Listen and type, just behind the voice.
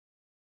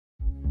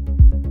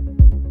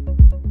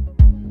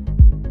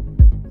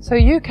So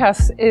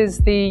UCAS is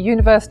the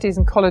Universities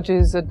and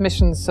Colleges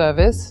Admissions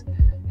Service.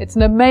 It's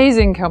an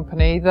amazing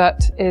company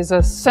that is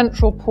a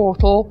central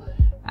portal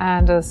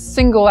and a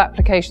single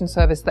application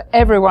service that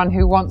everyone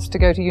who wants to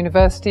go to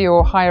university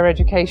or higher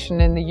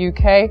education in the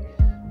UK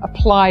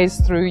applies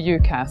through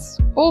UCAS.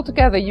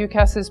 Altogether,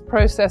 UCAS is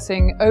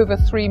processing over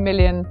 3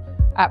 million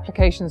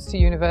applications to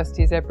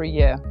universities every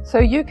year. So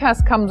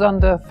UCAS comes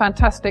under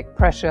fantastic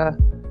pressure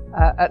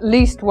at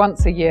least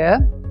once a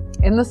year.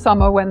 In the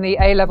summer, when the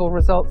A-level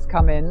results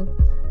come in,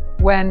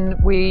 when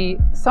we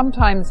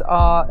sometimes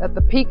are at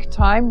the peak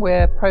time,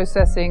 we're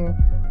processing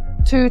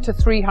 200 to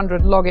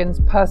 300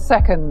 logins per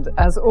second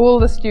as all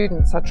the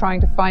students are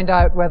trying to find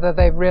out whether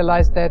they've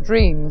realized their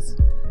dreams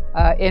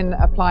in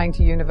applying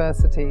to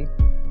university.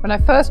 When I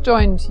first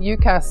joined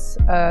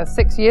UCAS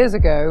 6 years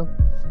ago,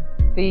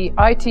 the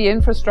IT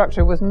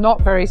infrastructure was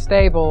not very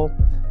stable,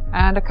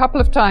 and a couple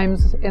of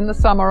times in the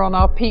summer on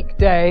our peak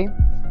day,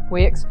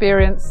 we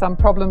experienced some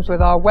problems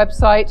with our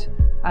website,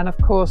 and of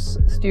course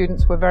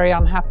students were very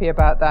unhappy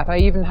about that. I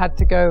even had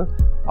to go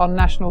on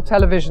national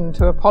television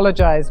to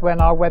apologize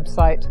when our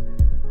website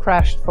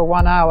crashed for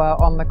 1 hour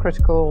on the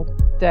critical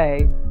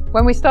day.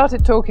 When we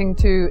started talking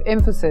to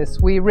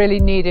Infosys, we really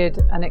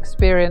needed an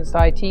experienced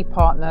IT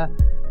partner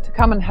to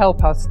come and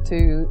help us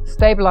to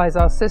stabilize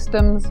our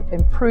systems,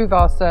 improve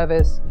our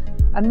service,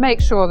 and make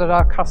sure that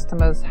our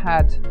customers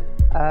had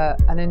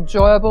an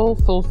enjoyable,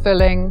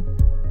 fulfilling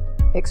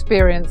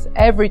experience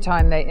every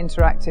time they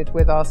interacted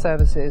with our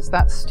services.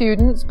 That's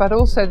students, but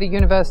also the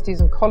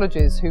universities and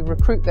colleges who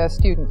recruit their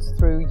students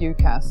through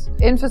UCAS.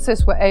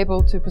 Infosys were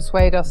able to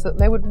persuade us that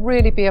they would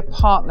really be a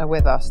partner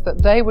with us,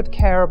 that they would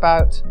care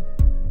about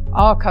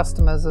our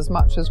customers as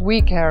much as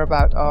we care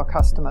about our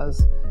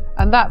customers.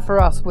 And that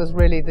for us was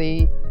really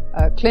the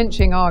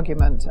clinching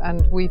argument,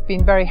 and we've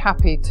been very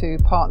happy to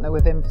partner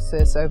with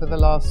Infosys over the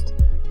last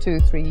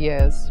 2-3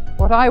 years.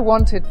 What I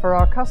wanted for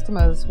our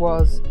customers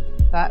was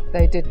that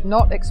they did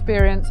not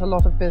experience a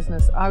lot of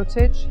business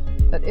outage,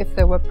 that if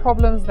there were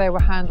problems they were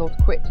handled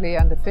quickly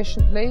and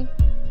efficiently,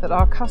 that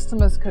our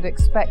customers could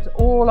expect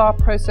all our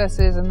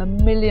processes and the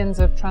millions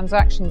of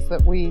transactions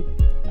that we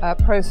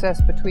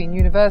process between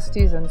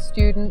universities and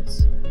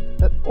students,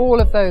 that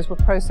all of those were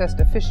processed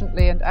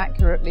efficiently and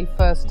accurately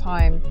first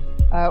time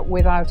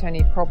without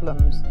any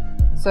problems.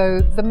 So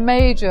the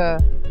major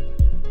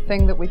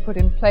thing that we put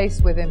in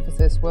place with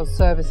Infosys was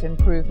service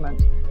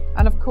improvement.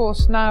 And of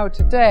course now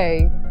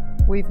today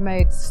we've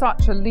made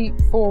such a leap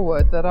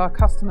forward that our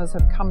customers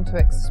have come to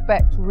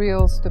expect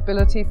real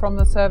stability from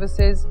the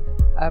services,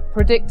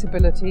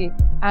 predictability,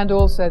 and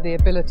also the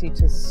ability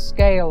to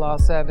scale our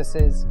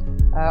services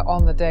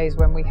on the days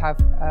when we have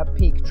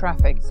peak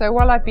traffic. So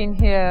while I've been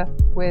here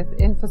with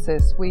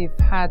Infosys, we've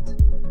had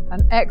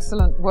an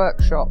excellent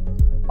workshop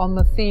on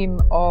the theme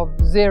of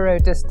zero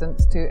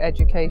distance to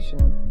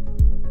education.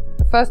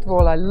 So first of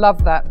all, I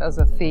love that as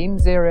a theme,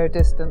 zero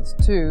distance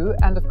to,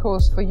 and of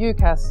course for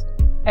UCAS,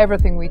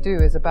 everything we do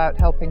is about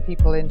helping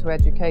people into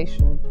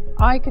education.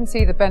 I can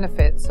see the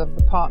benefits of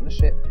the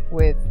partnership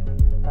with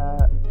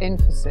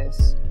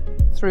Infosys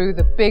through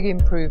the big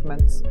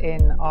improvements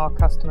in our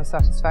customer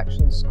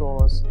satisfaction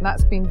scores. And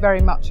that's been very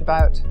much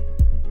about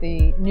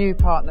the new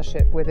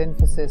partnership with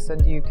Infosys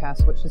and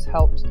UCAS, which has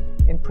helped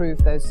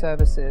improve those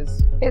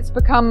services. It's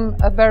become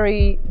a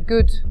very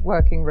good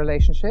working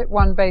relationship,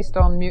 one based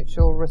on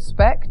mutual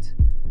respect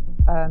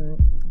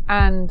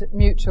and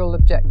mutual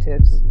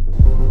objectives.